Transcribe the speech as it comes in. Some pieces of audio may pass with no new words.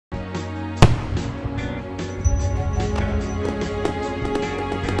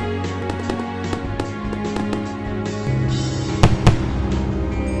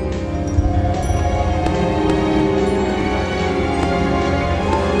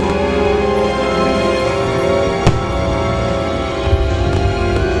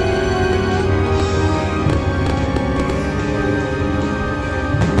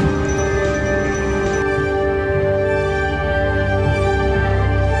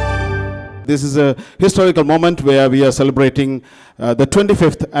this is a historical moment where we are celebrating the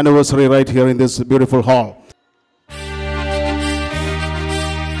 25th anniversary right here in this beautiful hall.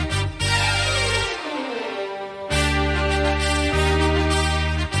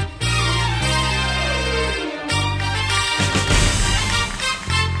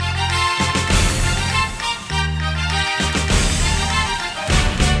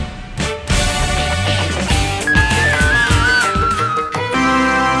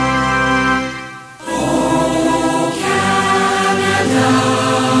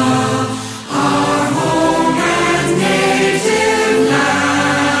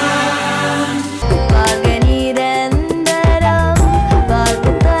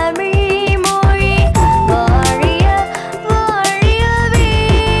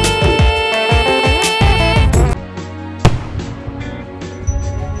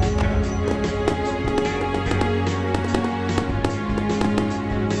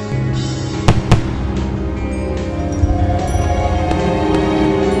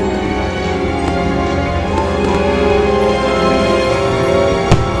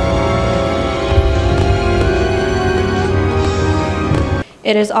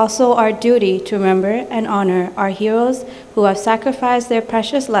 It is also our duty to remember and honor our heroes who have sacrificed their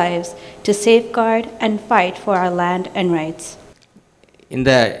precious lives to safeguard and fight for our land and rights.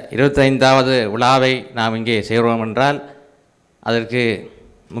 இந்த 25வது விழாவை நாம் இங்கே செய்கிறோம் என்றால் அதற்கு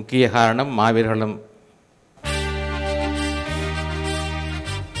முக்கிய காரணம் மாவீரர்களும்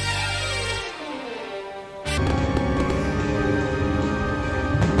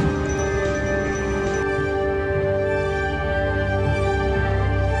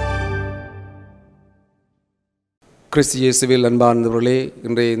கிறிஸ்து இயேசுவில் அன்பார்ந்தவர்களே,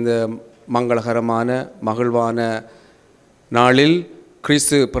 இன்றைய இந்த மங்களகரமான மகிழ்வான நாளில்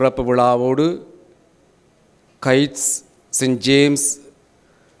கிறிஸ்து பிறப்பு விழாவோடு கைட்ஸ் செயின்ட் ஜேம்ஸ்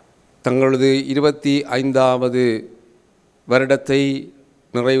தங்களது 25வது வருடத்தை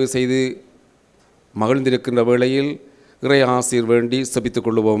நிறைவு செய்து மகிழ்ந்திருக்கின்ற வேளையில் இறை ஆசீர் வேண்டி செபித்துக்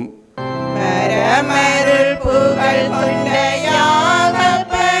கொள்வோம்.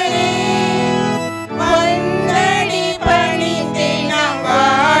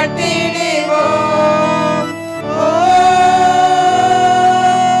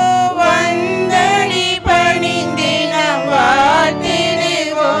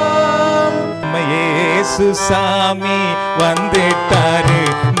 சாமி வந்துட்டாரு,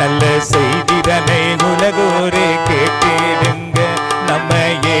 நல்ல செய்திதனை உலகோரே கேட்டிடுங்க. நம்ம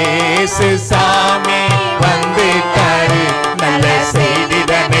இயேசு சாமி வந்துட்டாரு, நல்ல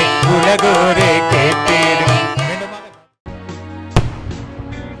செய்திதனை உலகோரே கேட்டிடுங்க.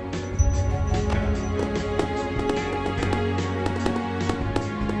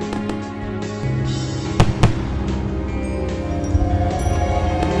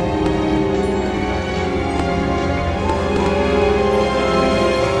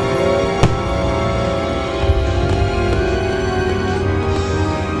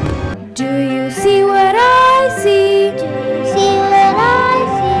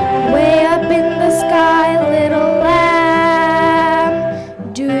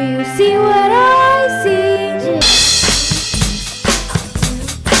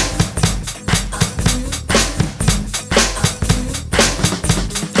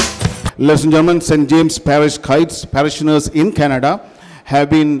 Ladies and gentlemen, St. James Parish Kayts parishioners in Canada have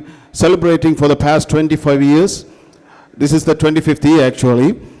been celebrating for the past 25 years. This is the 25th year actually,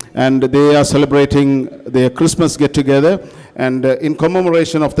 and they are celebrating their Christmas get-together. And in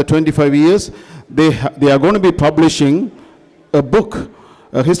commemoration of the 25 years, they are going to be publishing a book,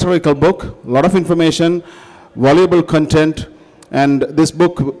 a historical book, a lot of information, valuable content. And this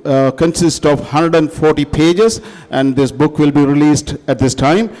book consists of 140 pages, and this book will be released at this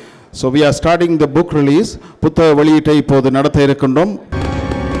time. So we are starting the book release. புத்தக வெளியீட்டை இப்போது நடத்த இருக்கின்றோம்.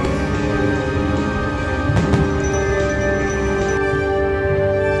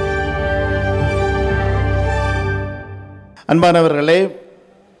 அன்பானவர்களே,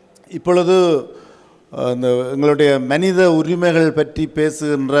 இப்பொழுது எங்களுடைய மனித உரிமைகள் பற்றி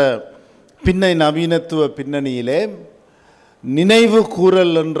பேசுகின்ற நவீனத்துவ பின்னணியிலே நினைவு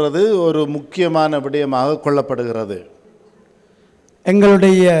கூறல் என்றது ஒரு முக்கியமான விடயமாக கொள்ளப்படுகிறது.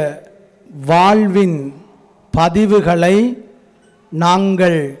 எங்களுடைய வாழ்வின் பதிவுகளை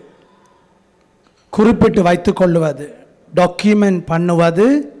நாங்கள் குறிப்பிட்டு வைத்துக் கொள்வது, டாக்குமெண்ட் பண்ணுவது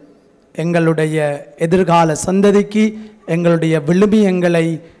எங்களுடைய எதிர்கால சந்ததிக்கு எங்களுடைய விழுமியங்களை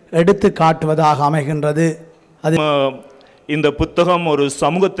எடுத்து காட்டுவதாக அமைகின்றது. அது இந்த புத்தகம் ஒரு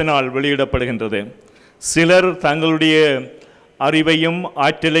சமூகத்தினால் வெளியிடப்படுகின்றது. சிலர் தங்களுடைய அறிவையும்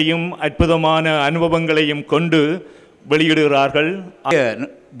ஆற்றலையும் அற்புதமான அனுபவங்களையும் கொண்டு வெளியிடுகிறார்கள்.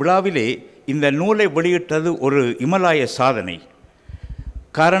 விழாவிலே இந்த நூலை வெளியிட்டது ஒரு இமலாய சாதனை.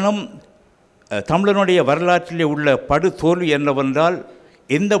 காரணம், தமிழனுடைய வரலாற்றிலே உள்ள படு தோல்வி என்னவென்றால்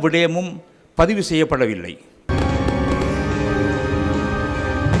எந்த விடயமும் பதிவு செய்யப்படவில்லை.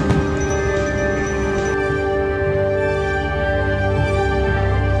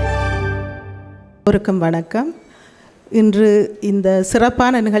 வணக்கம். இன்று இந்த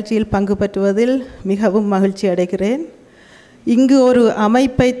சிறப்பான நிகழ்ச்சியில் பங்கு பெற்றுவதில் மிகவும் மகிழ்ச்சி அடைகிறேன். இங்கு ஒரு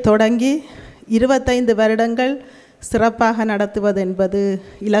அமைப்பை தொடங்கி 25 வருடங்கள் சிறப்பாக நடத்துவது என்பது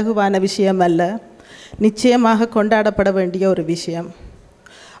இலகுவான விஷயம் அல்ல, நிச்சயமாக கொண்டாடப்பட வேண்டிய ஒரு விஷயம்.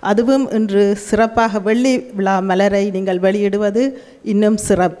 அதுவும் இன்று சிறப்பாக வெள்ளி விழா மலரை நீங்கள் வெளியிடுவது இன்னும்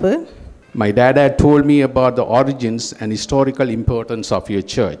சிறப்பு. My dad had told me about the origins and historical importance of your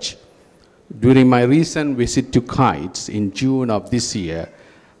church. During my recent visit to Kayts in June of this year,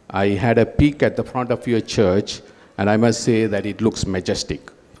 I had a peek at the front of your church, and I must say that it looks majestic.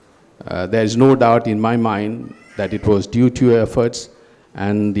 There is no doubt in my mind that it was due to your efforts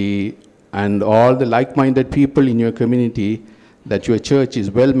and all the like-minded people in your community that your church is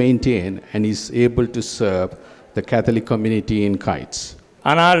well maintained and is able to serve the Catholic community in Kayts.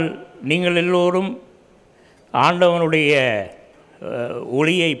 ஆனால் நீங்கள் எல்லோரும் ஆண்டவனுடைய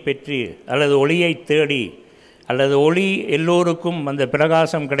ஒளியை பெற்று அல்லது ஒளியை தேடி அல்லது ஒளி எல்லோருக்கும் அந்த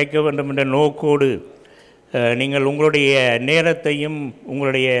பிரகாசம் கிடைக்க வேண்டும் என்ற நோக்கோடு நீங்கள் உங்களுடைய நேரத்தையும்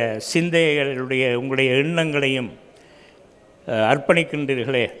உங்களுடைய சிந்தைகளுடைய உங்களுடைய எண்ணங்களையும்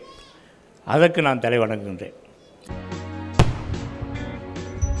அர்ப்பணிக்கின்றீர்களே, அதற்கு நான் தலைவணங்குகின்றேன்.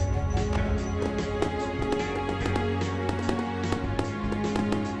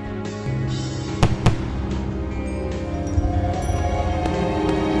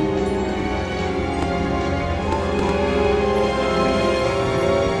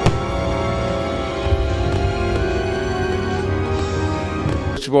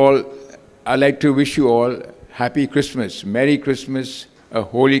 First of all, I'd like to wish you all Happy Christmas, Merry Christmas, a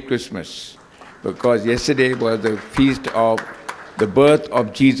Holy Christmas, because yesterday was the feast of the birth of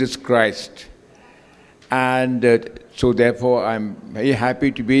Jesus Christ. And so therefore I'm very happy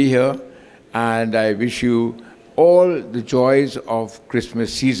to be here, and I wish you all the joys of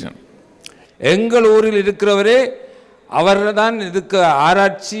Christmas season. எங்கள் ஊரில் இருக்கிறவரே அவர்தான் இதுக்கு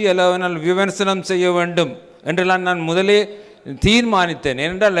ஆராய்ச்சி அல்லது விமர்சனம் செய்ய வேண்டும் என்றெல்லாம் நான் முதலே தீர்மானித்தேன்.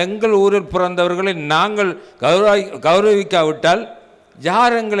 ஏனென்றால் எங்கள் ஊரில் பிறந்தவர்களை நாங்கள் கௌரவிக்காவிட்டால்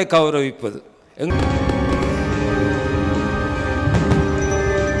யார் எங்களை கௌரவிப்பது?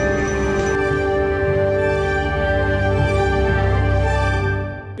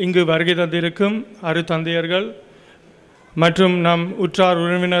 இங்கு வருகை தந்திருக்கும் அருத்தந்தையர்கள் மற்றும் நம் உற்றார்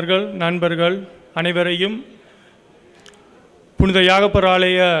உறவினர்கள், நண்பர்கள் அனைவரையும் புனித யாகப்பர்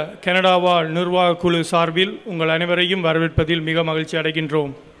ஆலய கனடா வாழ் நிர்வாக குழு சார்பில் உங்கள் அனைவரையும் வரவேற்பதில் மிக மகிழ்ச்சி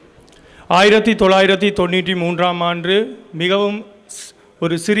அடைகின்றோம். 1993ஆம் ஆண்டு மிகவும்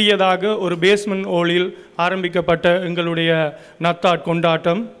ஒரு சிறியதாக ஒரு பேஸ்மெண்ட் ஹோலில் ஆரம்பிக்கப்பட்ட எங்களுடைய நத்தாட்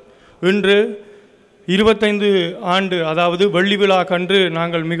கொண்டாட்டம் இன்று 25 ஆண்டு, அதாவது வெள்ளி விழா கண்டு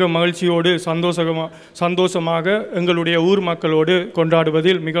நாங்கள் மிக மகிழ்ச்சியோடு சந்தோஷமாக எங்களுடைய ஊர் மக்களோடு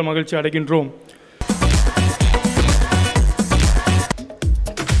கொண்டாடுவதில் மிக மகிழ்ச்சி அடைகின்றோம்.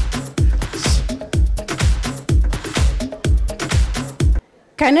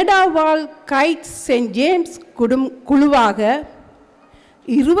 கனடா வாழ் கைட்ஸ் செயின்ட் ஜேம்ஸ் குழுவாக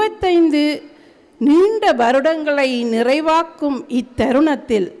 25 நீண்ட வருடங்களை நிறைவாக்கும்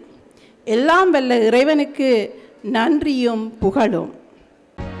இத்தருணத்தில் எல்லாம் வல்ல இறைவனுக்கு நன்றியும் புகழும்.